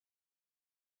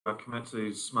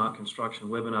Komatsu Smart Construction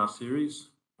Webinar series.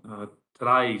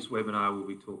 Today's webinar will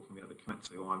be talking about the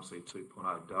Komatsu iMC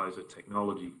 2.0 dozer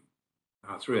technology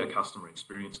through our customer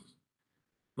experiences.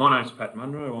 My name's Pat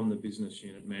Munro. I'm the Business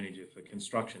Unit Manager for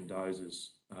Construction Dozers,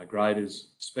 Graders,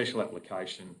 Special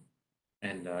Application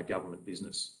and Government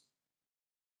Business.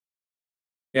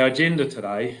 Our agenda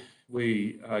today,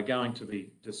 we are going to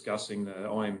be discussing the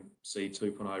iMC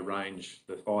 2.0 range,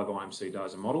 the 5 iMC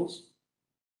dozer models,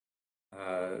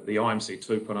 the iMC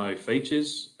 2.0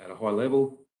 features at a high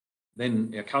level,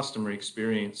 then our customer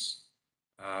experience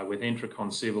with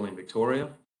Entricon Civil in Victoria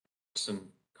and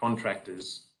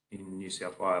contractors in New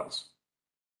South Wales.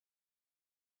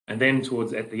 And then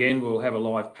at the end, we'll have a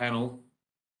live panel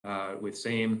with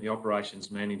Sam, the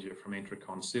Operations Manager from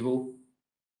Entricon Civil,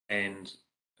 and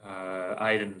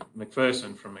Aidan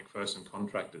McPherson from McPherson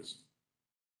Contractors.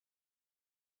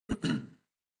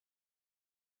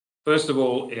 First of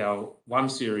all, our one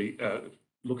series,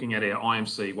 looking at our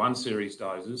iMC 1 series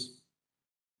dozers.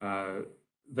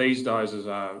 These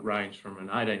dozers range from an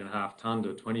 18.5 tonne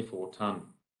to a 24 tonne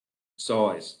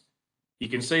size. You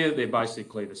can see that they're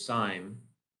basically the same,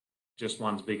 just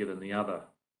one's bigger than the other.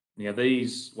 Now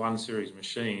these 1 series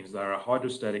machines, they're a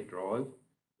hydrostatic drive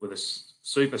with a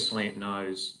super slant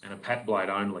nose and a pat blade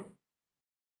only.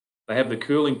 They have the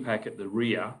cooling pack at the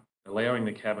rear, allowing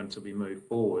the cabin to be moved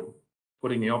forward,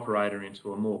 putting the operator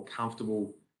into a more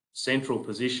comfortable central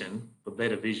position for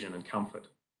better vision and comfort.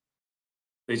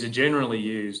 These are generally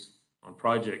used on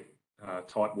project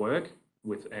type work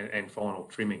and final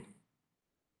trimming.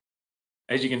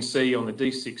 As you can see on the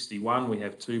D61, we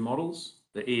have 2 models,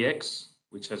 the EX,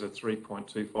 which has a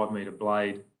 3.25 metre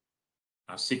blade,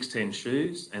 610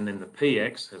 shoes, and then the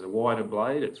PX has a wider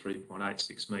blade at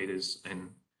 3.86 metres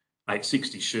and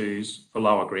 860 shoes for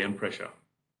lower ground pressure.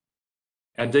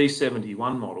 Our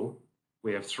D71 model,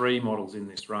 we have 3 models in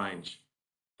this range.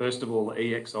 First of all, the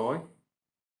EXI,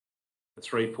 a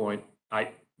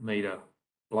 3.8 metre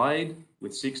blade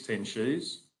with 610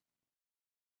 shoes.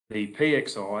 The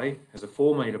PXI has a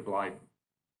 4 metre blade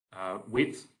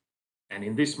width, and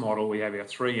in this model we have our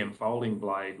 3M folding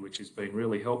blade, which has been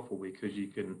really helpful because you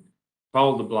can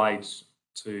fold the blades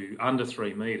to under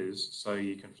 3 metres so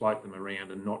you can float them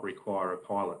around and not require a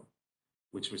pilot,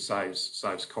 which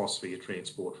saves costs for your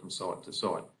transport from site to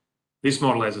site. This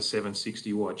model has a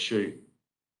 760 wide shoe.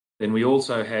 Then we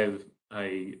also have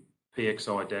a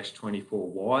PXI-24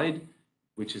 wide,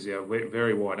 which is our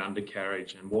very wide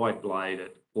undercarriage and wide blade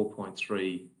at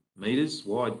 4.3 metres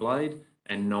wide blade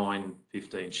and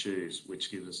 915 shoes,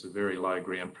 which gives us a very low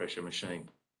ground pressure machine.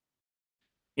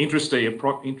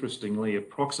 Interestingly,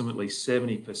 approximately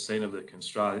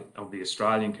 70% of the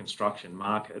Australian construction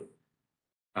market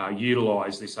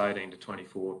utilise this 18 to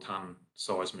 24 tonne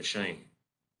size machine.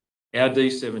 Our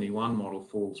D71 model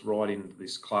falls right into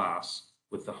this class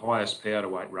with the highest power to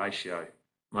weight ratio,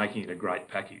 making it a great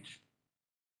package.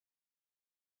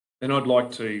 Then I'd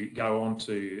like to go on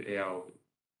to our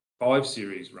 5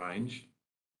 series range.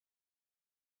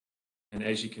 And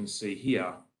as you can see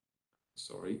here,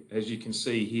 starting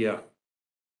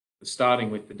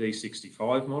with the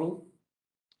D65 model,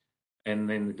 and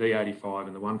then the D85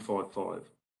 and the 155.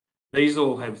 These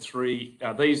all have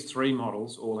these 3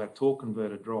 models all have torque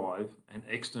converter drive and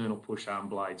external push arm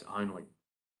blades only,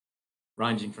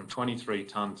 ranging from 23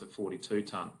 tonne to 42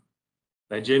 tonne.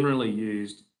 They're generally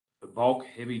used for bulk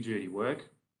heavy duty work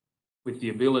with the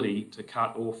ability to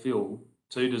cut or fill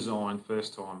to design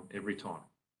first time every time.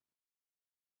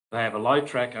 They have a low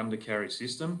track undercarriage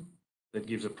system that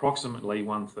gives approximately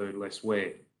 1/3 less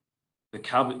wear. The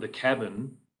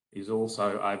cabin is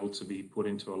also able to be put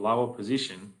into a lower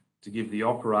position to give the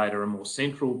operator a more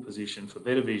central position for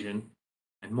better vision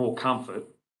and more comfort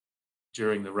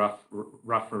during the rough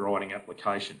riding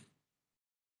application.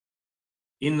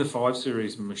 In the 5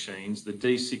 series machines, the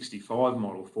D65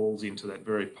 model falls into that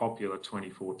very popular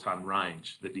 24 tonne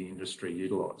range that the industry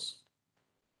utilise.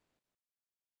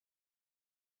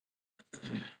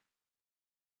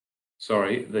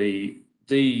 Sorry, the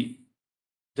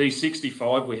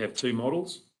D65, we have 2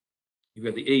 models. You've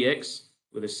got the EX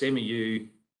with a semi-U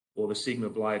or the Sigma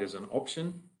blade as an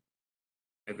option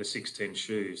and the 610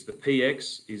 shoes. The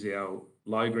PX is our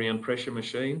low ground pressure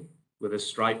machine with a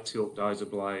straight tilt dozer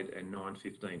blade and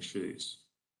 915 shoes.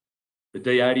 The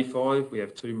D85, we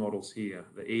have 2 models here.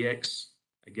 The EX,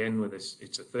 again,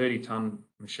 it's a 30 tonne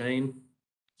machine,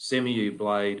 semi-U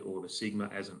blade or the Sigma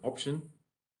as an option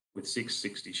with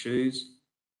 660 shoes.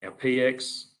 Our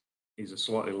PX is a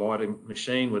slightly lighter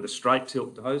machine with a straight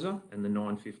tilt dozer and the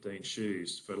 915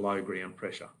 shoes for low ground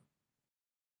pressure.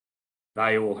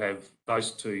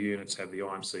 Those 2 units have the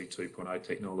iMC 2.0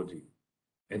 technology.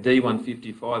 A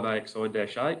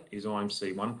D155AXI-8 is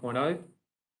iMC 1.0.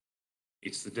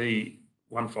 It's the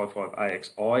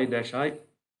D155AXI-8.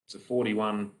 It's a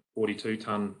 42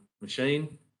 tonne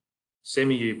machine.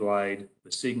 Semi-U blade,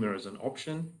 the Sigma is an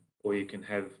option, or you can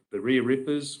have the rear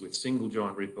rippers with single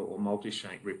joint ripper or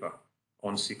multi-shank ripper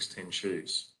on 610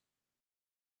 shoes.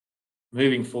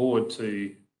 Moving forward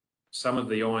to some of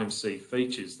the iMC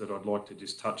features that I'd like to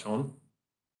just touch on.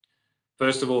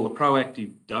 First of all, the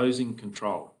proactive dozing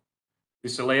control.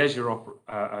 This allows your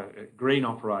green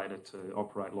operator to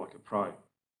operate like a pro.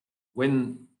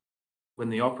 When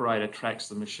the operator tracks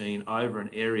the machine over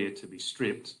an area to be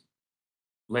stripped,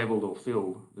 levelled or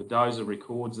filled, the dozer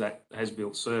records that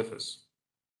as-built surface.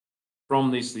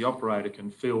 From this, the operator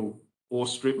can fill or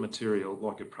strip material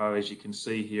like a pro, as you can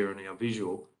see here in our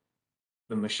visual.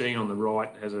 The machine on the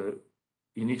right has an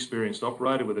inexperienced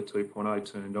operator with a 2.0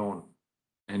 turned on,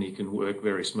 and he can work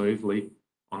very smoothly.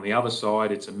 On the other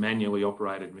side, it's a manually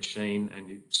operated machine,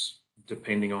 and it's,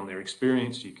 depending on their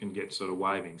experience, you can get sort of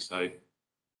waving. So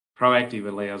proactive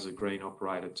allows a green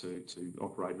operator to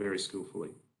operate very skillfully.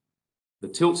 The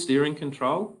tilt steering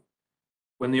control,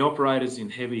 when the operator's in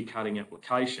heavy cutting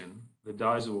application, the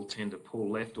dozer will tend to pull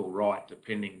left or right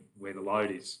depending where the load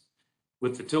is.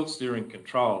 With the tilt steering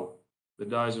control, the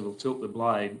dozer will tilt the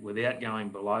blade without going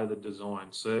below the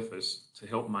design surface to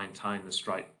help maintain the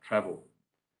straight travel,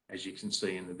 as you can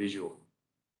see in the visual.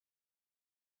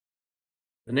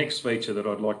 The next feature that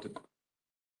I'd like to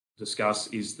discuss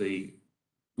is the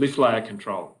lift layer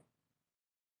control.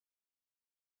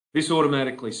 This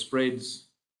automatically spreads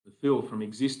the fill from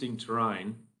existing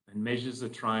terrain and measures the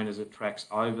terrain as it tracks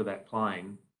over that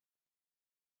plane,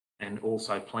 and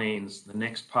also plans the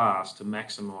next pass to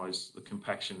maximise the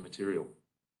compaction material.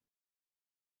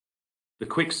 The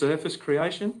quick surface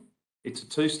creation, it's a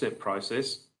two-step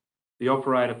process. The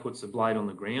operator puts the blade on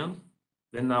the ground,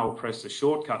 then they'll press the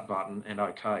shortcut button and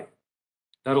OK.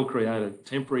 That'll create a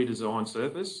temporary design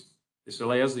surface. This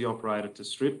allows the operator to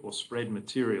strip or spread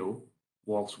material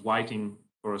whilst waiting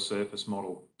for a surface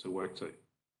model to work to.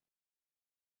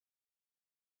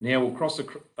 Now we'll cross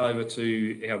over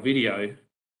to our video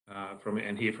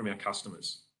and hear from our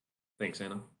customers. Thanks,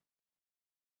 Anna.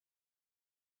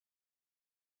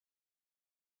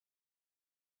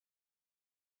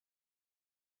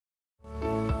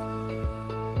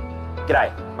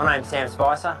 G'day, my name's Sam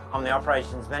Spicer. I'm the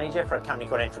Operations Manager for a company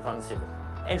called Entricon Civil.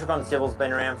 Entricon Civil's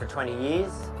been around for 20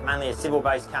 years, mainly a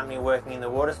civil-based company working in the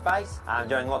water space,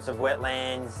 doing lots of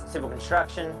wetlands, civil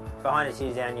construction. Behind us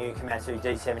is our new Komatsu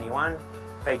D71,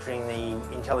 featuring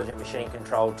the Intelligent Machine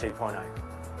Control 2.0.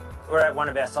 We're at one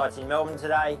of our sites in Melbourne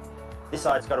today. This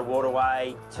site's got a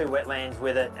waterway, 2 wetlands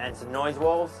with it, and some noise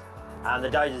walls. The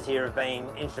dozers here have been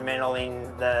instrumental in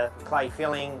the clay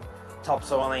filling,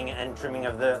 topsoiling and trimming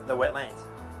of the wetlands.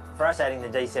 For us, adding the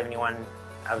D71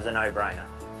 was a no-brainer.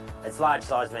 Its large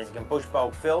size means it can push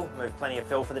bulk fill, move plenty of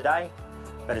fill for the day,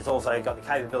 but it's also got the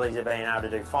capabilities of being able to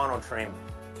do final trim.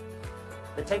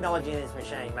 The technology in this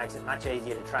machine makes it much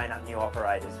easier to train up new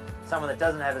operators. Someone that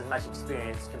doesn't have as much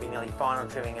experience can be nearly final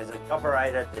trimming as an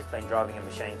operator that's been driving a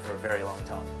machine for a very long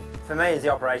time. For me as the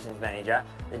operations manager,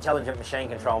 the intelligent machine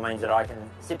control means that I can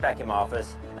sit back in my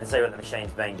office and see what the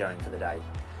machine's been doing for the day.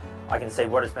 I can see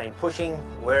what it's been pushing,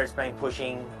 where it's been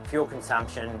pushing, fuel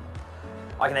consumption.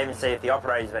 I can even see if the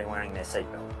operator's been wearing their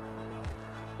seatbelt.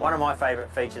 One of my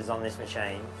favourite features on this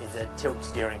machine is the tilt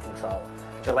steering control,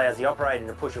 which allows the operator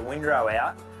to push a windrow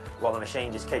out while the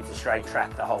machine just keeps a straight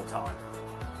track the whole time.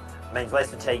 It means less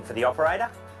fatigue for the operator,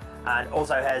 and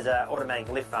also has an automatic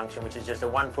lift function, which is just a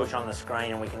one push on the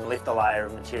screen, and we can lift the layer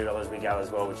of material as we go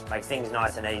as well, which makes things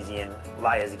nice and easy and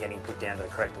layers are getting put down to the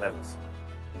correct levels.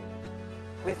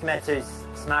 With Komatsu's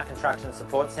Smart Construction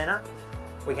Support Centre,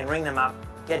 we can ring them up,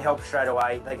 get help straight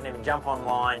away. They can even jump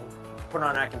online, put it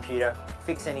on our computer,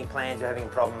 fix any plans we're having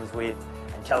problems with,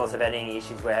 and tell us about any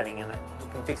issues we're having, and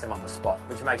we can fix them on the spot,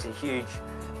 which makes a huge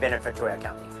benefit to our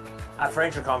company. For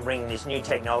Entricon, bringing this new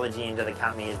technology into the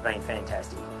company has been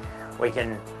fantastic. We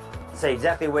can see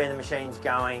exactly where the machine's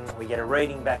going, we get a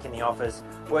reading back in the office,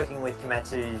 working with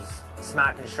Komatsu's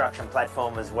Smart Construction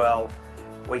platform as well.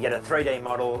 We get a 3D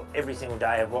model every single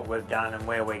day of what we've done and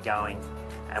where we're going,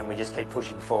 and we just keep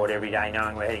pushing forward every day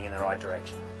knowing we're heading in the right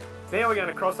direction. Now we're going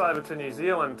to cross over to New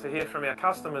Zealand to hear from our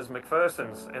customers,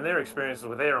 McPherson's, and their experiences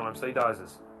with their iMC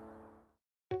dozers.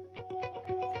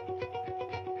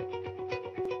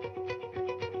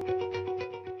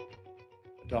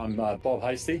 I'm Bob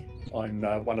Hasty. I'm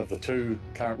one of the 2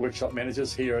 current workshop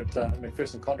managers here at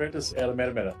McPherson Contractors out of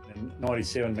Matamata. In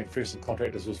 '97, McPherson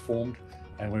Contractors was formed,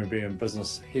 and we've been in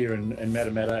business here in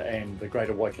Matamata and the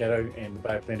Greater Waikato and the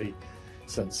Bay of Plenty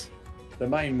since. The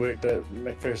main work that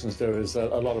McPherson's do is a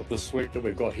lot of this work that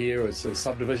we've got here is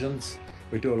subdivisions.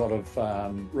 We do a lot of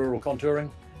rural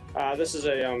contouring. This is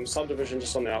a subdivision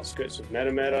just on the outskirts of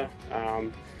Matamata.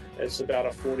 It's about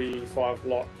a 45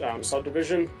 lot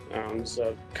subdivision. It's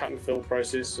a cut and fill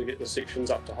process to get the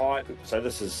sections up to height. So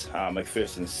this is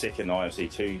McPherson's second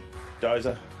iMC2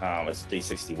 dozer. It's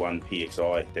D61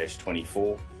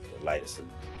 PXI-24, the latest in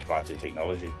Komatsu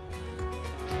technology.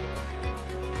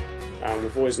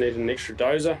 We've always needed an extra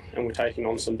dozer, and we're taking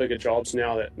on some bigger jobs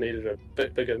now that needed a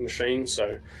bit bigger machine,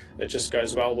 so it just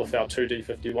goes well with our two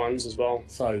D51s as well.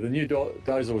 So the new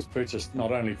dozer was purchased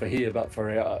not only for here but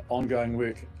for our ongoing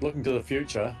work. Looking to the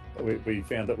future, we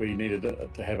found that we needed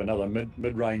to have another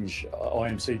mid-range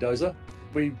iMC dozer.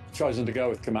 We've chosen to go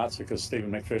with Komatsu because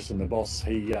Stephen McPherson, the boss,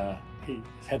 he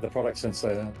had the product since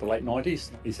the late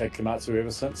 90s. He's had Komatsu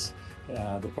ever since.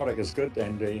 The product is good,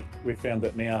 and we found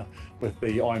that now with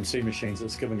the iMC machines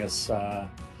it's giving us a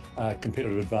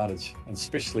competitive advantage, and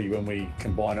especially when we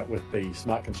combine it with the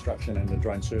smart construction and the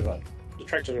drone survey. The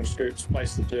tractor and scoops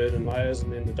place the dirt in layers,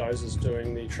 and then the dozer's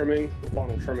doing the trimming, the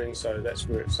final trimming, so that's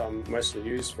where it's mostly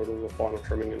used for all the final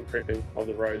trimming and prepping of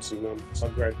the roads and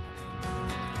subgrade.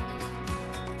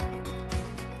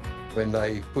 When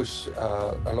they push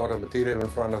a lot of material in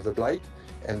front of the blade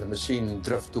and the machine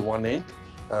drifts to one end,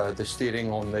 the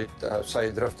steering on it, say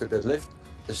drifted at left,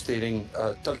 the steering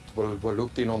tilt will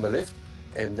loop in on the left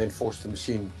and then force the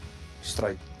machine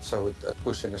straight, so it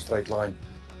pushes in a straight line.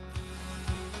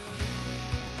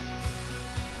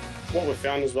 What we've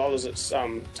found as well is it's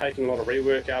taking a lot of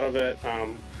rework out of it.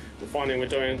 We're finding we're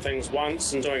doing things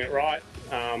once and doing it right.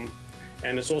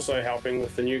 And it's also helping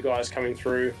with the new guys coming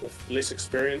through with less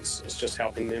experience. It's just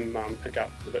helping them pick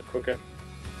up a bit quicker.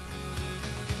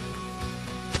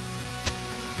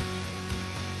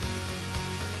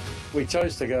 We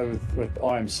chose to go with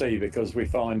iMC because we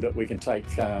find that we can take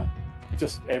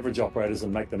just average operators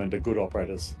and make them into good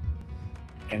operators,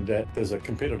 and that there's a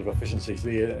competitive efficiencies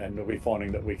there, and we're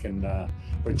finding that we can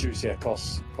reduce our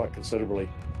costs quite considerably.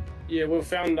 Yeah, we've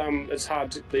found it's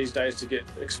hard these days to get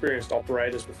experienced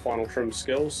operators with final trim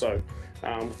skills, so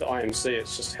with the iMC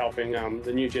it's just helping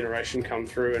the new generation come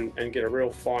through and get a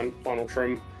real final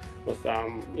trim with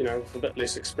with a bit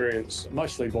less experience.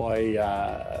 Mostly by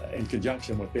in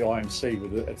conjunction with the iMC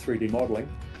with the 3D modelling,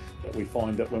 that we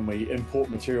find that when we import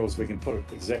materials we can put it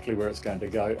exactly where it's going to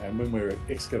go, and when we're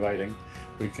excavating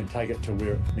we can take it to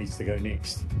where it needs to go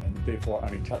next, and therefore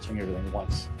only touching everything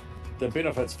once. The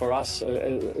benefits for us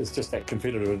is just that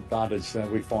competitive advantage.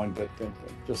 We find that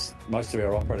just most of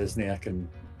our operators now can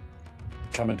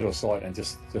come into a site and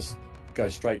just go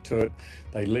straight to it.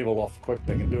 They level off quick,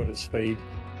 they can do it at speed.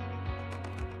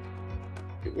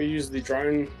 We use the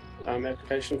drone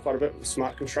application quite a bit with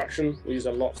smart construction. We use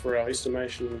it a lot for our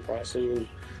estimation and pricing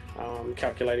and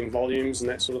calculating volumes and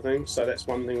that sort of thing. So that's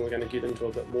one thing we're going to get into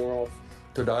a bit more of.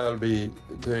 Today I'll be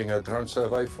doing a drone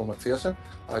survey for McPherson.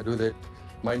 I do that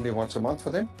mainly once a month for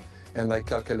them, and they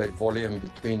calculate volume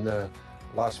between the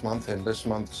last month and this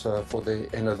month for the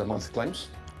end of the month claims.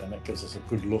 And that gives us a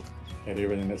good look at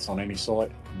everything that's on any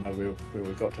site, and know where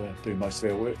we've got to do most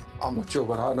of our work. I'm not sure,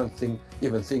 but I don't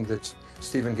even think that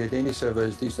Stephen get any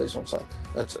surveys these days on site.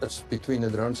 It's between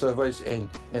the drone surveys and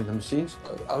the machines.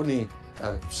 Only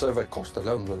survey cost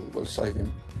alone will save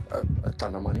him a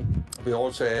ton of money. We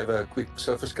also have a quick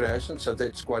surface creation, so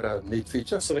that's quite a neat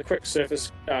feature. So the quick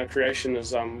surface creation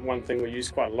is one thing we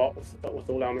use quite a lot with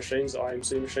all our machines, the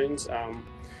iMC machines.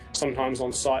 Sometimes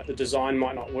on site the design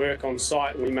might not work on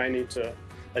site, we may need to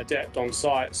adapt on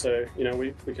site, so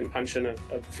we can punch in a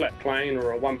flat plane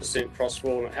or a 1%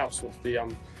 crossfall, and it helps with the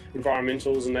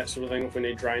environmentals and that sort of thing. If we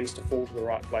need drains to fall to the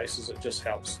right places, it just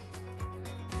helps.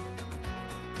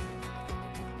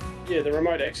 Yeah, the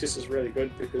remote access is really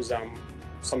good because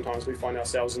sometimes we find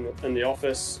ourselves in the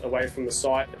office away from the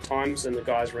site at times, and the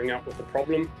guys ring up with a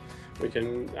problem. We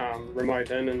can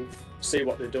remote in and see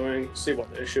what they're doing, see what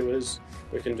the issue is.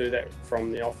 We can do that from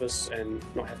the office and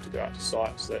not have to go out to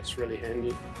site, so that's really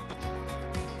handy.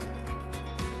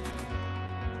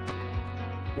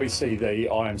 We see the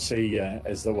iMC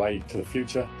as the way to the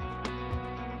future.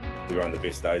 We run the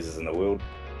best dozers in the world.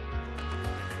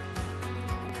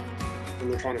 And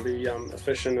we're trying to be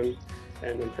efficient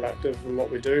and productive in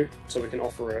what we do, so we can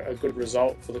offer a good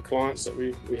result for the clients that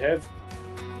we have.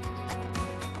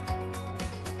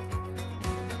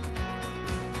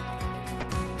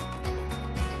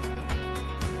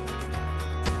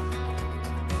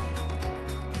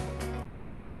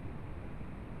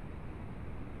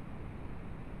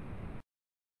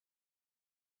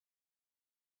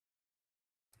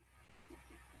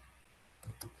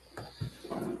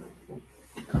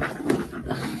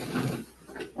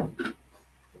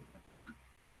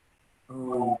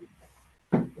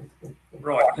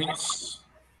 I think it's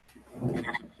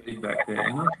feedback there,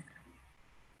 Anna.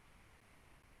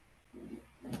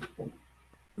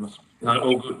 No,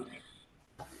 all good.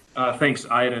 Thanks,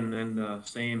 Aidan and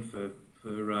Sam,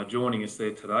 for joining us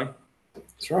there today.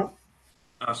 That's right.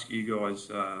 Ask you guys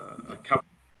a couple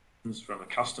of questions from a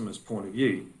customer's point of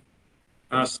view.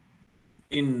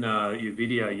 In your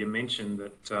video, you mentioned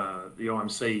that the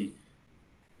iMC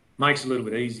makes it a little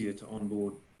bit easier to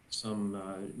onboard some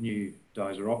new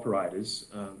dozer operators.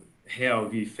 How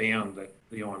have you found that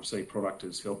the iMC product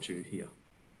has helped you here?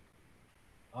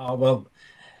 Oh, well,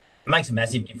 it makes a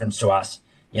massive difference to us.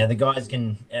 You know, the guys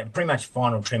can pretty much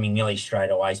final trimming nearly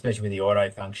straight away, especially with the auto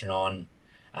function on.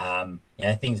 You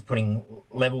know, things putting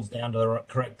levels down to the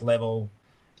correct level.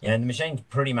 You know, the machine's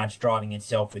pretty much driving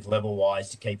itself with level wise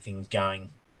to keep things going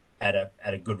at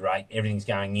a good rate. Everything's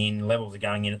going in, levels are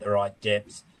going in at the right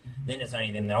depths. Then it's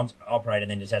only then the operator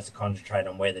then just has to concentrate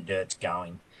on where the dirt's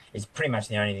going. It's pretty much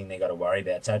the only thing they've got to worry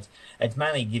about. So it's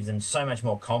mainly gives them so much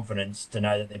more confidence to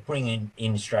know that they're putting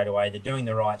in straight away, they're doing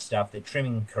the right stuff, they're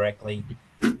trimming correctly.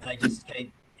 They just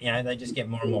keep, you know, they just get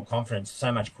more and more confidence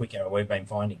so much quicker, we've been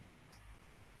finding.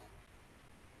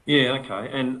 Yeah, okay.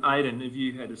 And Aidan, have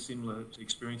you had a similar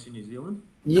experience in New Zealand?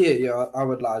 Yeah, I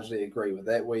would largely agree with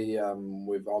that. We've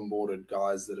onboarded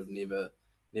guys that have never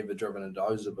driven a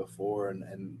dozer before,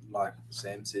 and like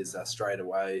Sam says, they're straight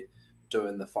away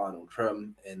doing the final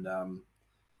trim, and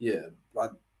yeah,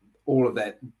 like all of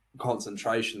that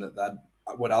concentration that they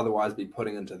would otherwise be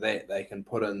putting into that, they can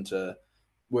put into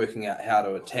working out how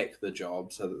to attack the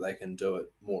job so that they can do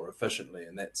it more efficiently,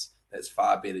 and that's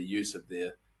far better use of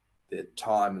their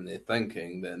time and their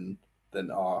thinking than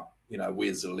oh, you know,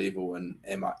 where's the level and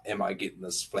am I getting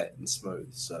this flat and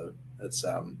smooth? So it's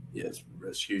yeah,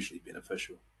 it's hugely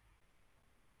beneficial.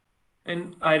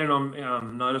 And Aidan, I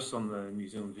noticed on the New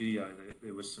Zealand video that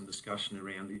there was some discussion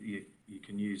around you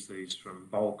can use these from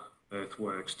bulk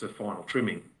earthworks to final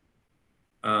trimming.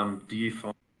 Do you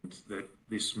find that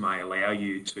this may allow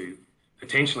you to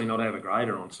potentially not have a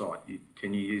grader on site?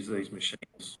 Can you use these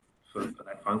machines for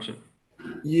that function?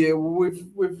 Yeah, well,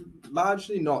 we've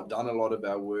largely not done a lot of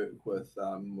our work with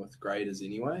graders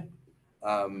anyway.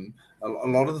 A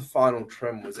lot of the final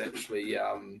trim was actually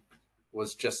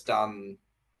was just done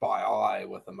by eye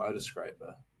with a motor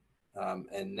scraper,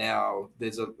 and now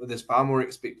there's far more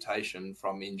expectation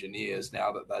from engineers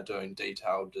now that they're doing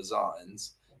detailed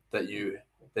designs that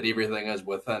everything is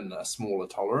within a smaller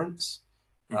tolerance.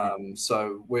 Mm-hmm.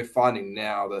 So we're finding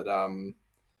now that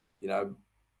you know,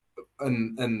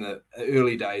 in the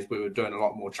early days we were doing a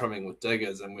lot more trimming with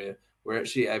diggers, and we're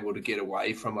actually able to get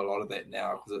away from a lot of that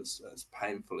now because it's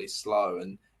painfully slow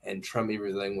and trim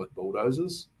everything with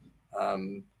bulldozers.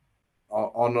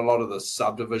 On a lot of the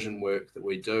subdivision work that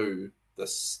we do,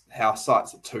 this house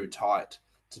sites are too tight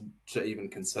to even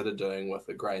consider doing with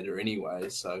a grader anyway.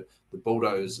 So the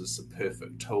bulldozer is the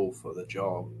perfect tool for the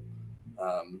job,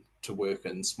 to work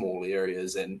in small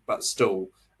areas but still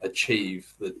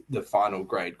achieve the final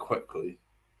grade quickly.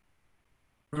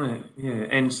 Yeah.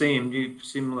 And Sam, you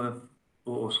similar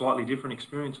or slightly different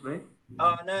experience there?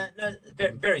 Oh, no,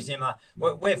 very similar.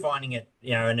 We're finding it,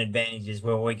 you know, an advantage is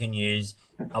where we can use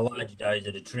a larger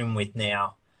dozer to trim with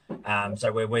now.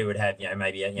 So where we would have, you know,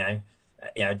 maybe a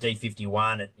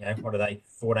D51 at, you know, what are they,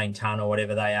 14 ton or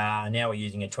whatever they are. Now we're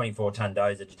using a 24 ton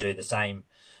dozer to do the same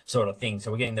sort of thing.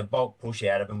 So we're getting the bulk push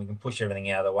out of them. We can push everything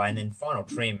out of the way, and then final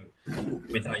trim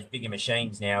with those bigger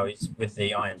machines now is with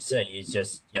the iMC is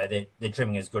just, you know, they're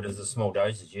trimming as good as the small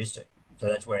dozers used to. So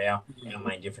that's where our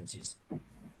main difference is.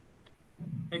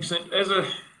 Excellent.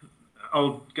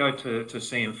 I'll go to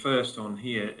Sam first on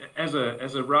here. As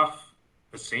a rough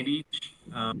percentage,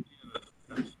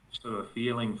 sort of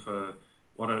feeling for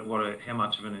how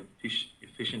much of an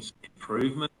efficiency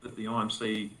improvement that the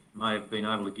iMC may have been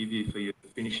able to give you for your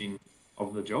finishing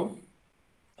of the job?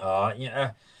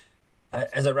 Yeah.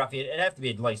 As a rough, it'd have to be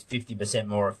at least 50%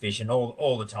 more efficient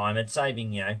all the time. It's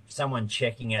saving, you know, someone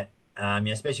checking it, you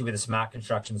know, especially with the smart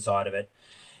construction side of it.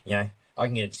 You know, I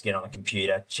can get on the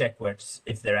computer, check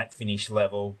if they're at finished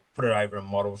level, put it over a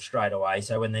model straight away.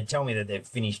 So when they tell me that they've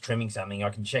finished trimming something, I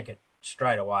can check it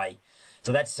straight away.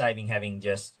 So that's saving having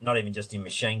not even just in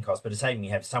machine cost, but it's saving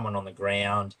you have someone on the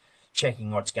ground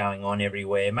checking what's going on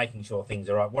everywhere, making sure things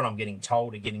are right. What I'm getting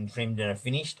told are getting trimmed and are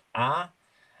finished are.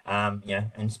 You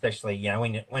know, and especially, you know,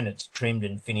 when it's trimmed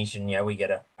and finished, and, you know, we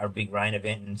get a big rain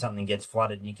event and something gets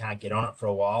flooded and you can't get on it for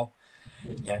a while,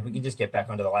 yeah, we can just get back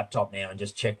onto the laptop now and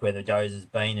just check where the dozer's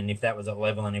been and if that was at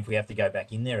level and if we have to go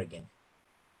back in there again.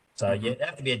 So yeah, it'd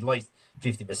have to be at least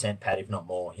 50% pad, if not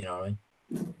more. You know what I mean?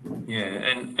 Yeah,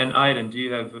 and Aidan, do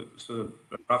you have a sort of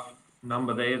a rough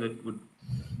number there that would?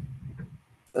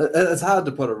 It's hard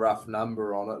to put a rough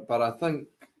number on it, but I think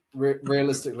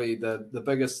realistically, the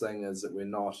biggest thing is that we're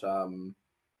not,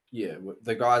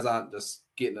 the guys aren't just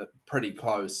getting it pretty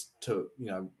close to,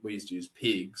 we used to use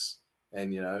pegs,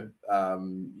 and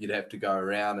you'd have to go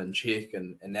around and check,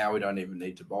 and now we don't even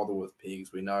need to bother with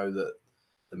pegs. We know that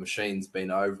the machine's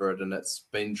been over it and it's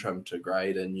been trimmed to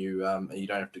grade, and you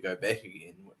don't have to go back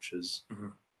again, which is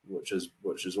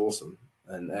awesome.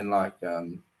 And like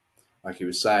he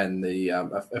was saying,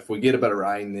 if we get a bit of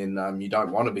rain, then you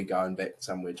don't want to be going back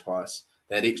somewhere twice.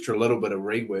 That extra little bit of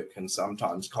rework can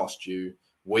sometimes cost you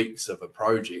weeks of a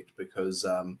project because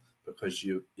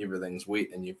everything's wet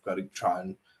and you've got to try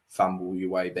and fumble your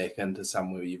way back into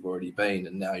somewhere you've already been,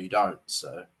 and now you don't.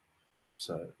 So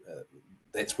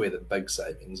that's where the big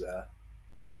savings are.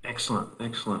 Excellent.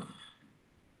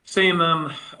 Sam,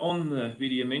 on the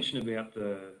video, mentioned about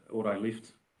the auto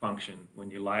lift function when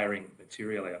you're layering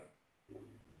material out. I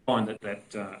find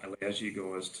that allows you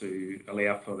guys to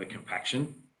allow for the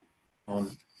compaction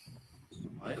on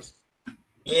layers.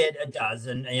 Yeah, it does,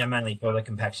 and mainly for the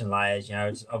compaction layers.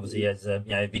 It's obviously, as the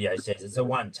video says, it's a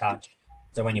one touch.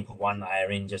 So when you put one layer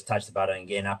in, just touch the button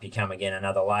again, up you come again,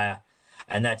 another layer,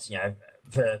 and that's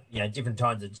for different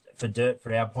times for dirt.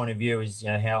 For our point of view, is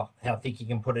how thick you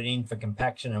can put it in for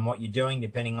compaction and what you're doing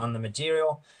depending on the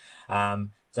material.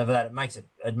 So for that, it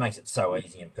makes it so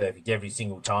easy and perfect. Every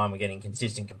single time we're getting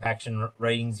consistent compaction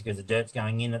readings because the dirt's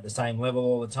going in at the same level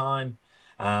all the time.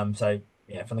 So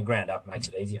from the ground up, it makes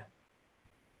it easier.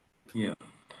 Yeah.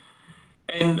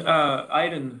 And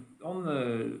Aidan,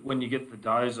 when you get the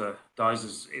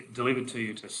dozers delivered to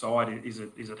you to site, is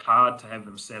it hard to have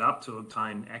them set up to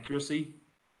obtain accuracy?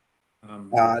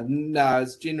 No,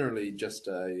 it's generally just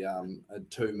a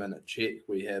 2-minute check.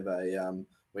 We have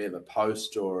a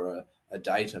post or a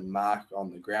date and mark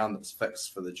on the ground that's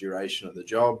fixed for the duration of the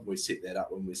job. We set that up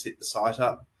when we set the site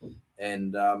up,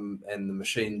 and the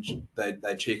machine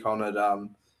they check on it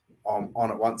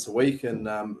on it once a week,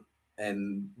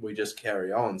 and we just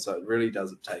carry on. So it really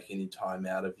doesn't take any time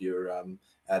out of your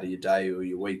day or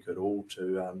your week at all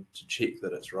to check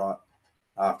that it's right.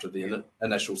 After the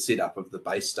initial setup of the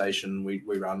base station, we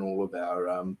run all of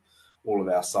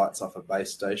our sites off a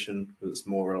base station because it's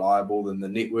more reliable than the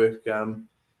network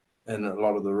in a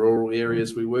lot of the rural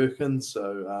areas we work in.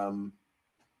 So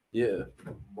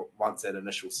once that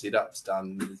initial setup's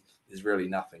done, there's really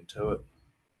nothing to it.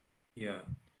 Yeah.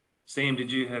 Sam,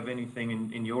 did you have anything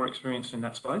in your experience in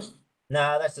that space?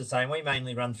 No, that's the same. We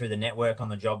mainly run through the network on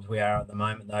the jobs we are at the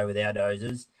moment, though, with our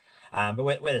dozers. But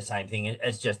we're the same thing.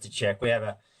 It's just to check. We have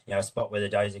a spot where the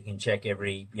dozer can check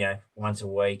every once a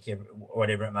week,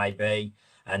 whatever it may be,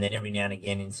 and then every now and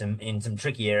again in some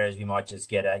tricky areas we might just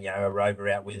get a rover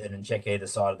out with it and check either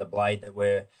side of the blade that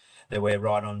we're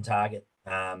right on target.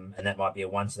 And that might be a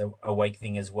once a week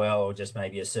thing as well, or just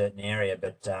maybe a certain area,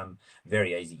 but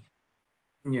very easy.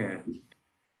 Yeah.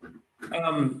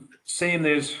 Sam,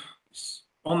 there's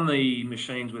on the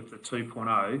machines with the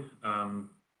 2.0,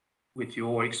 with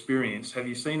your experience, have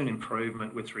you seen an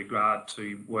improvement with regard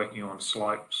to working on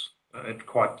slopes at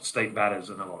quite steep batters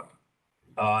and the like?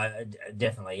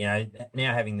 Definitely.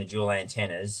 Now having the dual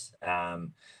antennas,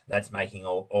 that's making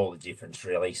all the difference,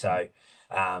 really. So,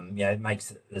 it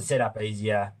makes the setup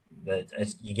easier.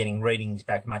 You're getting readings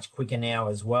back much quicker now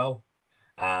as well.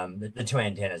 The two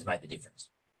antennas make the difference.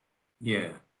 Yeah.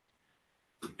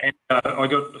 And I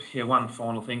got one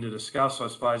final thing to discuss, I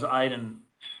suppose, Aidan.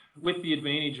 With the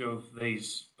advantage of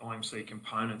these iMC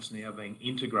components now being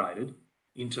integrated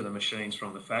into the machines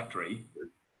from the factory,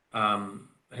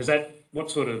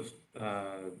 what sort of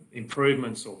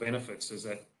improvements or benefits has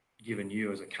that given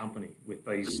you as a company with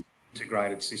these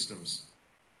integrated systems?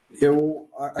 Yeah, well,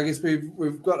 I guess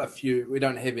we've got a few. We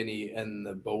don't have any in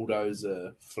the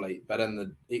bulldozer fleet, but in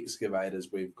the excavators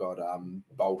we've got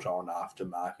bolt-on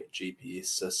aftermarket GPS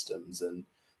systems, and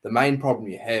the main problem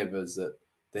you have is that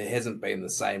there hasn't been the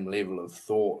same level of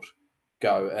thought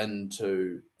go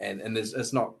into, and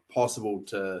it's not possible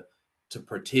to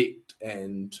protect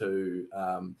and to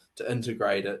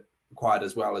integrate it quite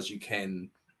as well as you can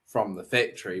from the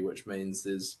factory, which means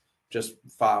there's just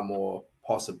far more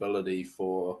possibility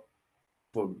for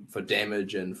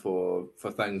damage and for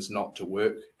things not to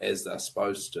work as they're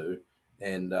supposed to.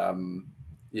 And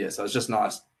so it's just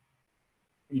nice.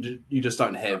 You just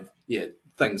don't have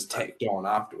things tacked on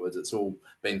afterwards. It's all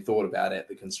been thought about at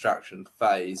the construction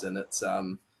phase, and it's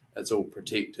all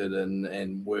protected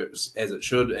and works as it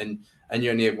should. And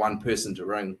you only have one person to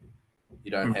ring.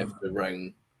 You don't have to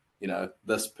ring,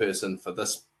 this person for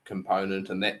this component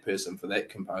and that person for that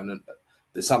component. But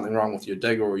there's something wrong with your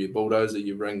digger or your bulldozer,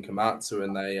 you ring Komatsu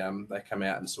and they come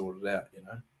out and sort it out.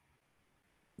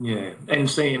 Yeah, and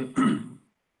seeing,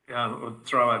 I'll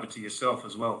throw over to yourself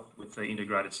as well with the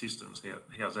integrated systems.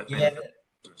 How's that Yeah, benefit?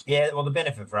 yeah. Well, the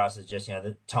benefit for us is just,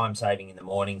 the time saving in the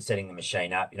morning, setting the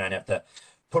machine up. You don't have to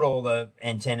put all the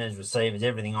antennas, receivers,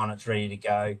 everything on. It's ready to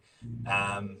go.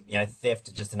 Theft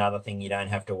is just another thing you don't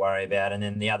have to worry about. And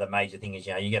then the other major thing is,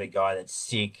 you get a guy that's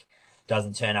sick,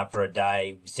 doesn't turn up for a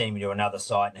day, send him to another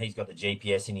site, and he's got the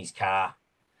GPS in his car.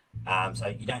 So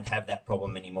you don't have that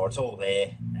problem anymore. It's all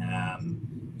there.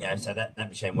 So that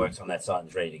machine works on that site and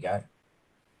is ready to go.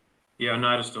 Yeah, I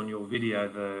noticed on your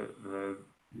video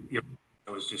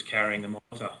I was just carrying the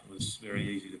monitor. It was very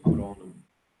easy to put on.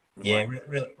 Yeah,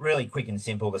 really quick and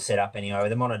simple to set up anyway.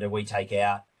 The monitor we take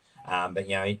out, but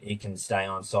it can stay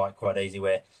on site quite easy.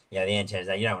 Where the antennas,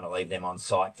 you don't want to leave them on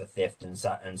site for theft and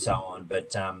so on.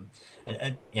 But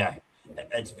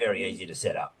it's very easy to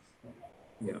set up.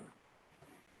 Yeah.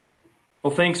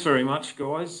 Well, thanks very much,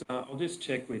 guys. I'll just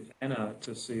check with Anna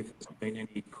to see if there's been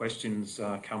any questions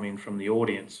come in from the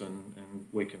audience, and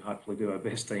we can hopefully do our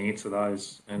best to answer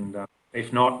those. And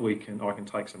if not, I can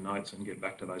take some notes and get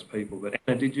back to those people. But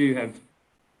Anna, did you have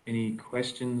any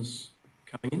questions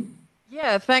coming in?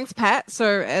 Yeah, thanks, Pat.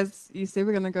 So as you said,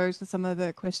 we're going to go to some of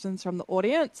the questions from the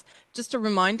audience. Just a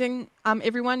reminding,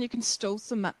 everyone, you can still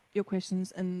submit your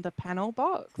questions in the panel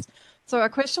box. So a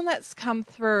question that's come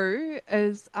through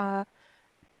is,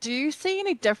 do you see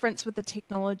any difference with the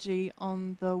technology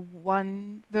on the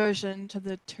 1 version to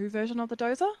the 2 version of the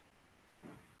dozer?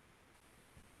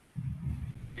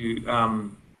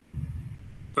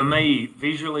 For me,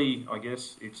 visually, I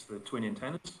guess it's the twin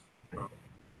antennas.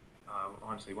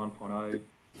 iMC 1.0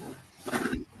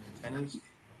 antennas.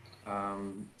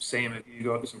 Sam, have you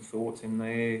got some thoughts in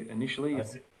there initially?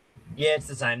 Yeah, it's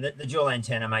the same. The dual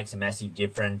antenna makes a massive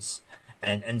difference,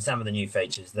 and some of the new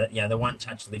features that the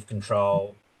one-touch lift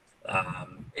control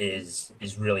is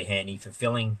really handy for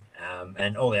filling,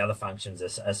 and all the other functions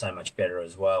are so much better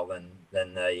as well than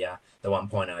the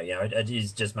 1.0. It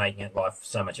is just making life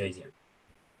so much easier.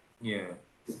 Yeah.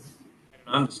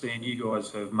 I understand you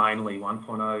guys have mainly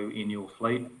 1.0 in your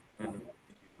fleet, and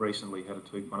you've recently had a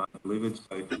 2.0 delivered.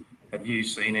 So have you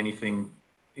seen anything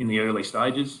in the early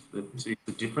stages that's the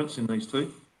difference in these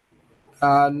two?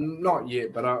 Not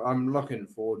yet, but I'm looking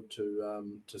forward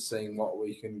to seeing what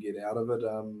we can get out of it.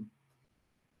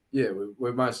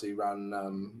 We've mostly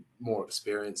run more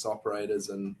experienced operators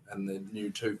and the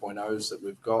new 2.0s that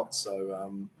we've got.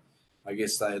 So I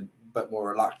guess they're a bit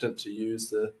more reluctant to use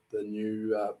the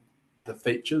new the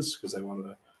features because they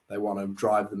want to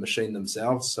drive the machine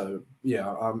themselves. So yeah,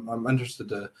 I'm interested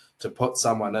to put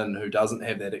someone in who doesn't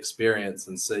have that experience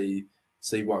and see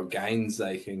what gains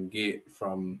they can get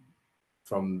from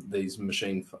this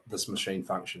machine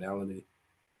functionality.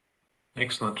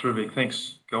 Excellent, terrific.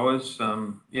 Thanks, guys.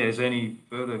 Is there any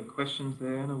further questions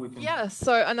there, Anna? Yeah.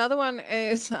 So another one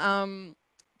is, can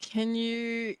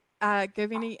you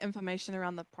give any information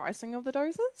around the pricing of the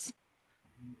dozers?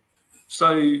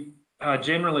 So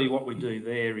generally, what we do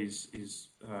there is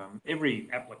every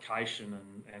application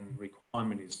and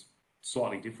requirement is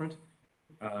slightly different,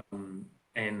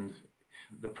 and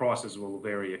the prices will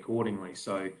vary accordingly.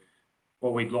 So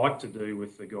what we'd like to do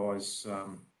with the guys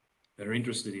that are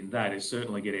interested in that is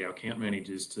certainly get our account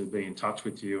managers to be in touch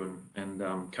with you and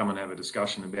come and have a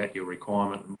discussion about your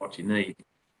requirement and what you need,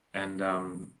 and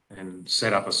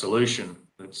set up a solution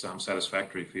that's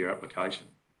satisfactory for your application.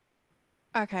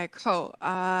 Okay, cool.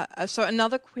 So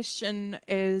another question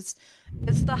is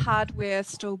the hardware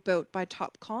still built by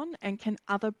Topcon, and can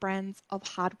other brands of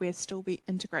hardware still be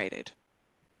integrated?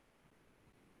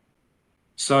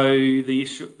 So the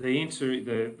answer,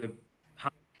 the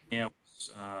now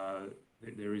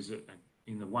there is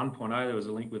in the 1.0 there was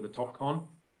a link with the Topcon,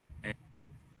 and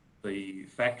the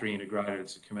factory integrated,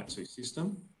 it's a Komatsu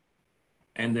system,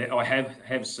 and I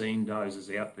have seen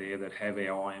dozers out there that have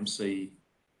our iMC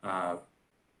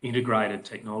integrated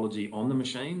technology on the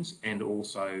machines and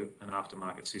also an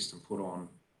aftermarket system put on.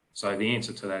 So the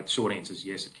answer to that, short answer is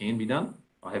yes, it can be done.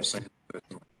 I have seen it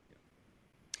personally.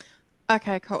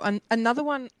 Okay, cool. And another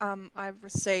one I've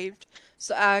received.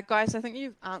 So guys, I think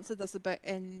you've answered this a bit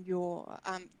in your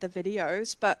the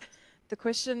videos, but the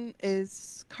question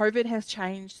is, COVID has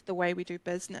changed the way we do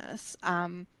business.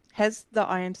 Has the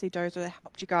iMC dozer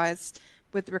helped you guys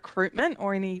with recruitment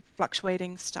or any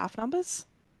fluctuating staff numbers?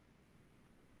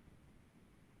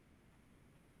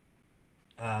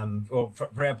 Well, from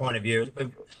our point of view,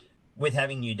 with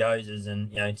having new dozers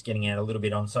and it's getting out a little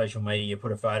bit on social media, you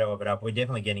put a photo of it up, we're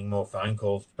definitely getting more phone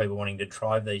calls for people wanting to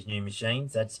drive these new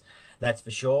machines. That's for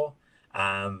sure.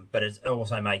 But it's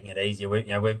also making it easier.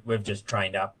 We've just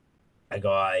trained up a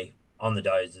guy on the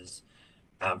dozers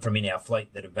from in our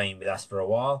fleet that have been with us for a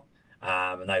while,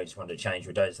 and they just wanted to change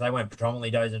for dozers. They weren't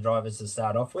predominantly dozer drivers to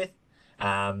start off with. They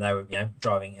were,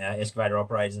 driving excavator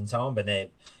operators and so on, but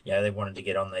they wanted to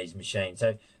get on these machines.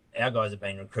 So our guys have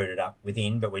been recruited up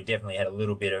within, but we definitely had a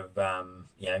little bit of,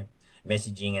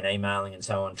 messaging and emailing and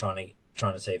so on, trying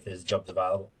to see if there's jobs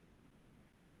available.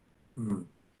 And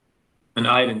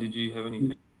Aidan, did you have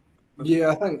anything? Yeah,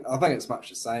 I think it's much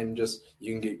the same. Just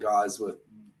you can get guys with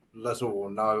little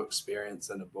or no experience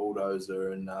in a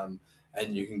bulldozer, and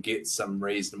you can get some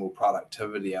reasonable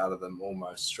productivity out of them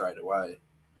almost straight away.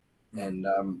 And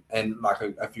like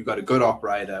if you've got a good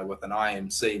operator with an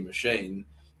iMC machine,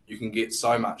 you can get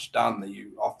so much done that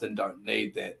you often don't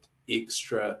need that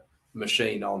extra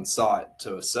machine on site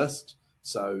to assist.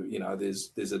 So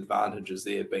there's advantages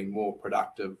there, being more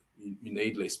productive. You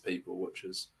need less people, which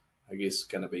is, I guess,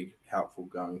 going to be helpful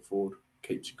going forward.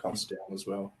 Keeps your costs down as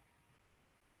well.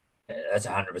 That's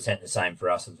 100% the same for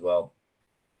us as well.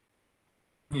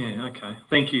 Yeah, okay.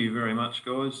 Thank you very much,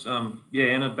 guys.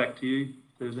 Anna, back to you.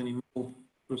 If there's any more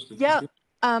questions. Yeah.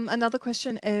 Another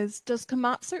question is, does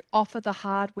Komatsu offer the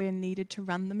hardware needed to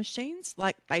run the machines,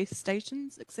 like base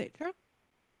stations, etc.?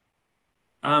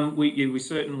 We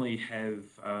certainly have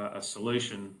a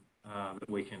solution that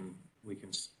we can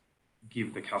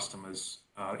give the customers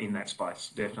in that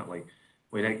space. Definitely,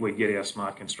 we get our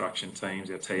smart construction teams,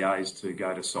 our TAs, to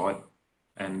go to site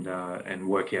and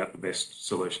work out the best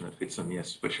solution that fits them.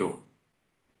 Yes, for sure.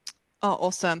 Oh,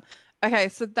 awesome. Okay,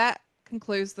 so that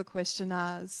concludes the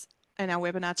questionnaires in our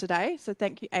webinar today. So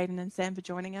thank you, Aidan and Sam, for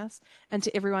joining us, and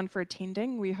to everyone for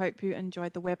attending. We hope you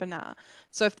enjoyed the webinar.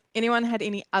 So if anyone had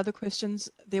any other questions,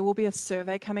 there will be a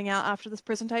survey coming out after this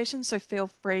presentation, so feel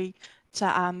free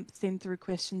to send through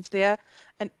questions there.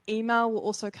 An email will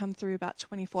also come through about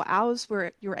 24 hours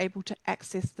where you're able to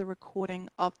access the recording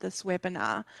of this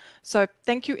webinar. So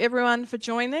thank you everyone for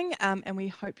joining, and we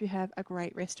hope you have a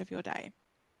great rest of your day.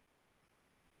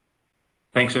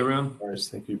 Thanks, everyone.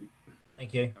 Thank you.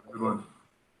 Thank you. Have a good one.